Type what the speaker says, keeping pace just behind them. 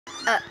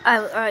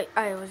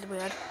I was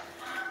weird.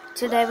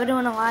 Today we're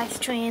doing a live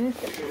stream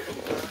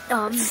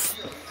of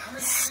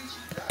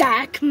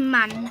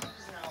Stickman.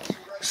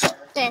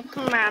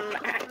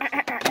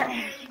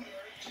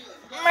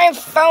 My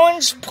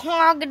phone's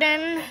plugged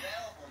in,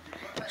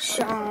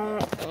 so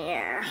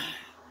yeah.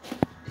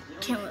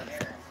 Can't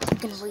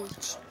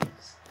reach.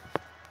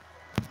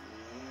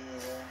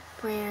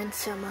 Playing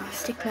some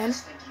Stickman.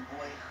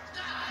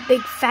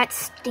 Big fat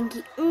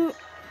stinky.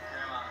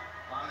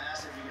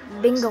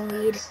 Bingo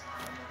lead.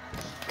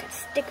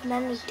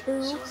 Stickman 2.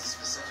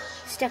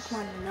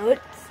 Stickman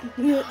nuts.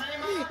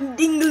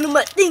 Dingle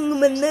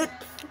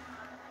nuts.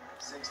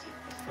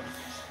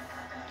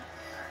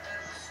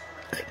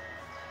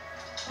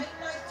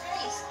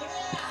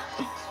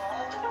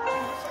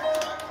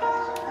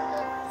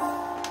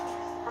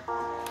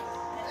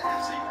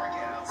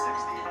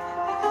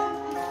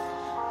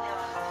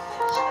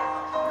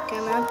 Okay,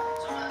 man.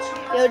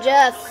 Yo,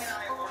 Jeff.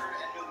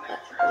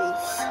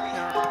 Please,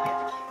 no.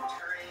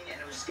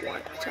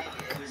 Want to talk.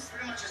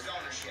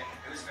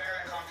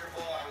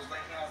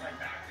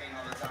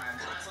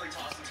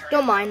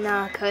 Don't mind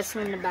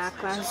cursing in the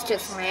background. It's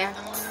just Lance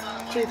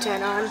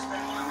 210 on.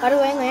 By the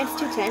way, Lance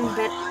 210,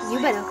 you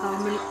better call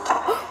me.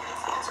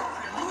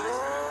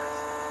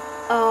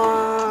 Oh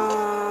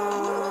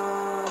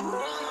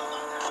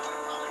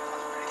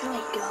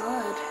my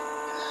God.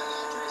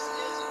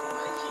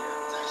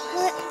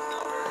 What?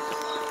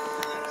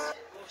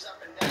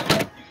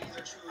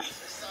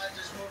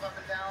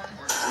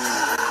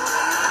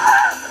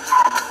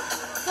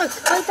 Look,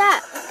 like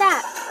that,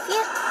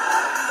 yeah.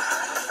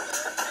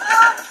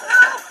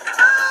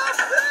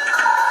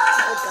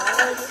 Oh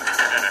God.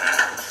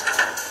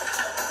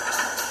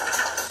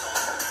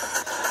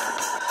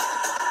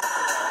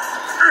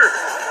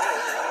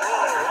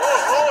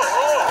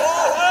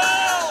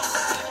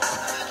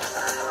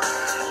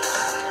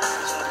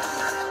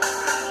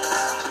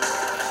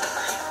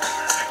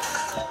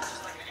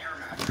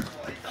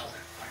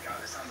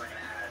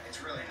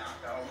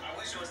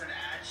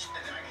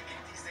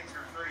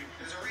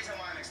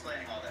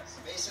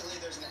 Basically,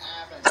 there's an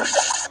app and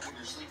what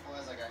your sleep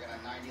was. Like I got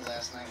a 90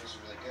 last night, which is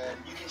really good.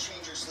 You can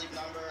change your sleep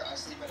number. I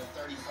sleep at a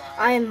 35.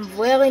 I am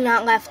really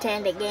not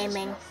left-handed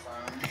gaming.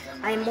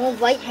 I am more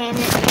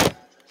right-handed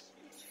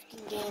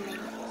gaming.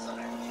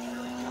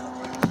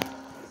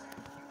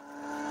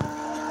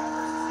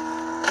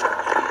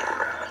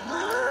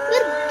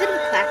 Little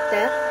crack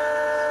there.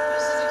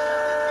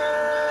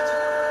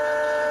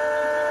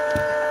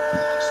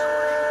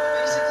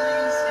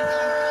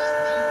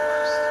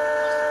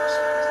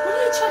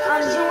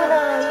 I'm doing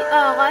a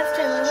live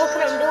stream. What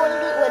can I do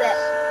with it?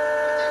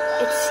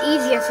 It's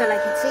easier so I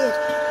can see it.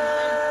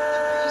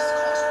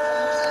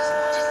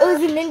 It was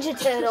a Ninja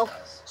Turtle.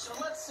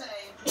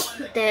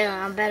 There,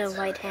 I'm better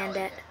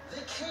right-handed.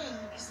 The king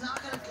is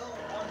not going to go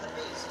on the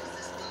base because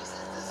this base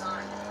is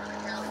designed for the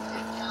Cali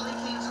King. Cali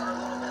Kings are a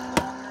little bit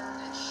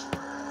longer and shorter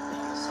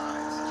on the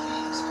sides.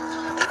 Kings are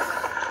kind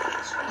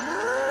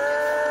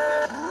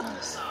of on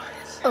the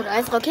sides. Oh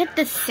guys, look at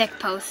this sick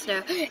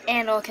poster.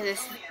 And look at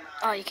this.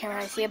 Oh, you can't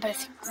really see it, but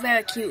it's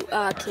very cute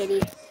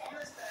kitty.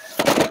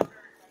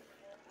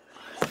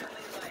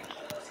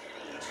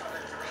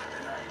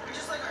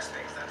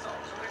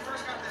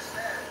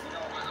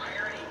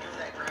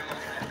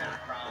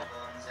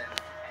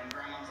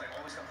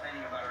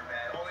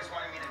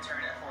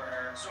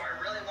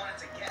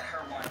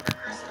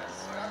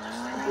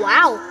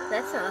 Wow,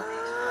 that's a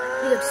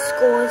good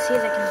score. See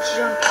if I can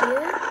jump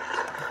here.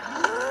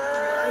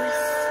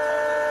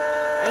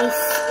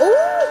 Nice.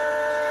 Oh!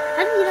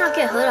 How did you not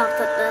get hurt off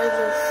the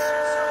this?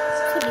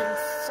 Pretty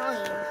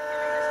insane.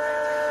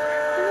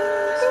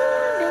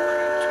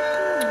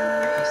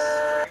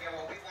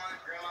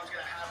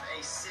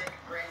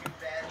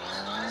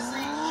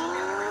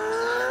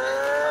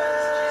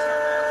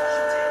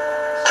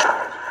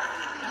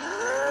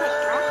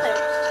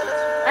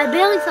 I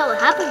barely saw what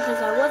happened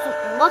because I wasn't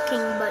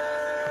looking, but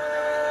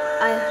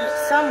I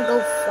saw him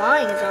go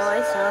flying is all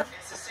I saw.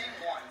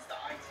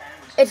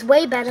 It's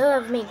way better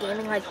of me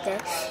gaming like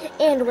this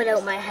and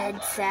without my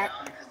headset.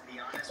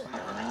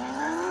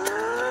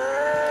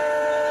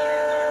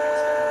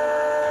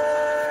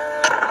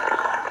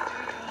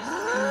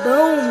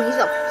 Boom, he's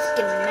a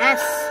freaking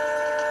mess.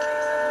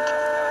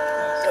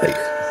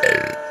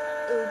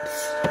 Oops.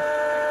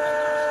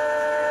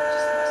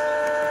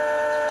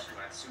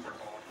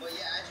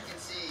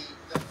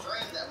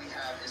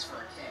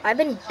 I've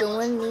been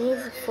doing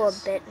these for a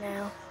bit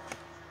now.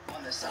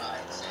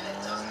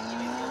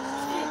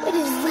 It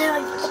is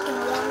really fucking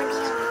warm in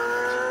here.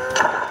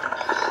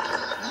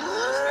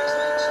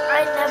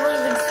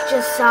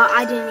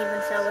 I didn't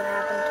even saw what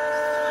happened.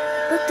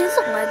 Look, there's a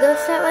Lego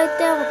set right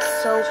there. Looks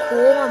so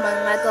cool on my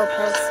Lego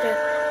poster.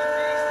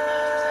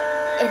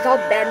 It's all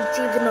bent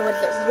even though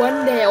it's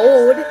 1 day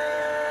old.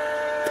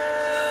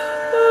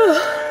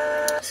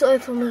 Sorry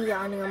for me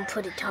yawning, I'm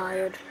pretty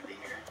tired.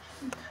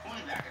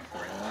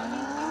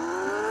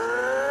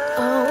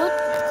 Oh, what?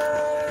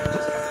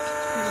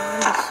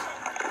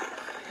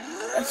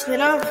 It's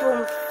been on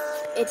for,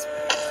 it's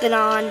been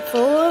on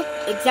for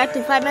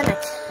exactly 5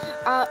 minutes.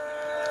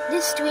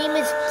 This stream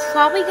is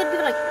probably gonna be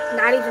like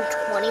not even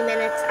 20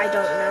 minutes. I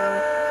don't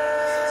know,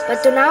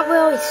 but they're not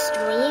really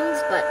streams.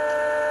 But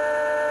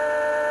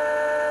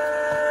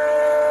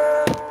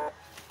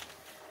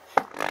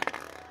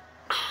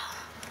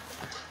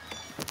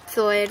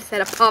sorry, I just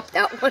had to pop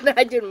that one.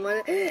 I didn't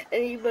want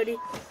anybody.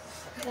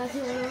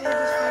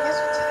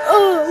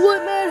 Oh,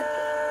 what man?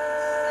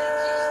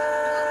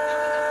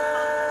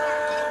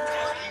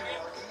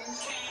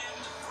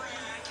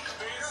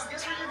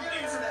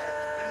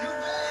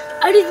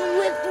 I just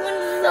whipped one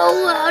so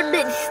loud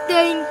that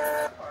stinks.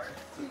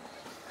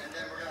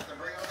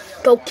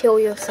 Go kill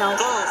yourself.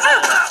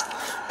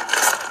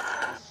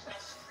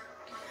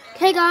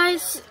 Hey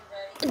guys,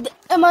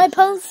 am I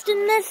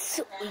posting this?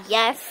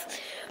 Yes,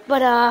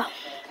 but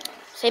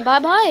say bye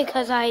bye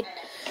because I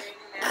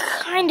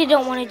kind of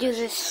don't want to do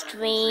this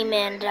stream,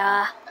 and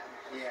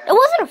it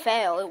wasn't a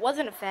fail. It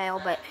wasn't a fail,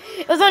 but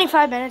it was only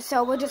 5 minutes,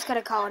 so we're just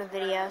gonna call it a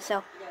video.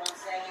 So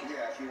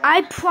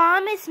I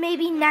promise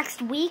maybe next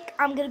week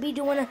I'm gonna be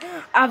doing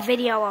a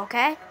video,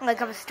 okay?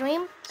 Like of a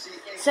stream.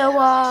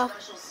 So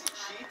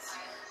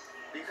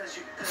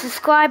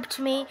subscribe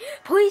to me.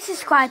 Please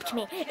subscribe to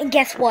me. And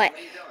guess what?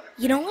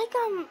 You know, like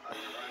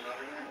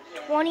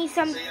 20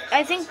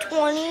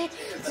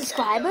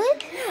 subscribers.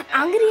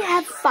 I'm gonna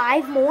have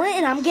 5 more,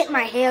 and I'm getting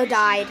my hair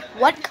dyed.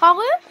 What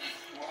color?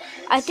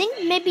 I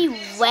think maybe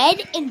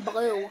red and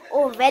blue,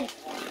 or red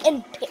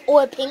and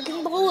or pink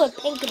and blue, or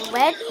pink and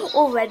red,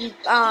 or red and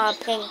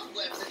pink.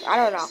 I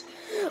don't know.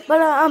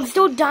 But I'm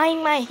still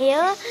dyeing my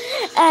hair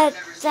at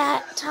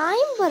that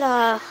time. But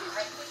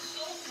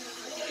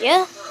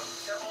yeah,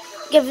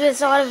 give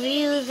this a lot of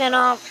views, and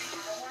have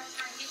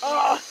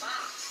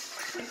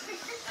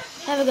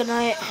a good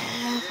night.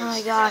 Oh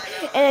my god.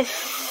 And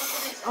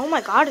it's, oh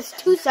my god, it's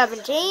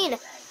 2:17.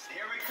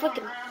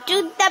 Freaking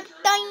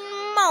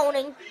 2:17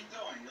 morning.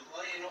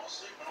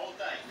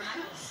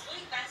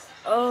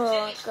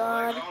 Oh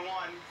god.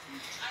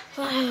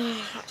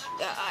 Oh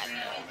god.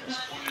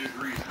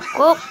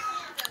 Well,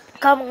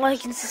 comment,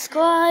 like, and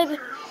subscribe.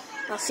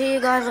 I'll see you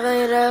guys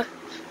later.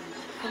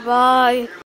 Bye.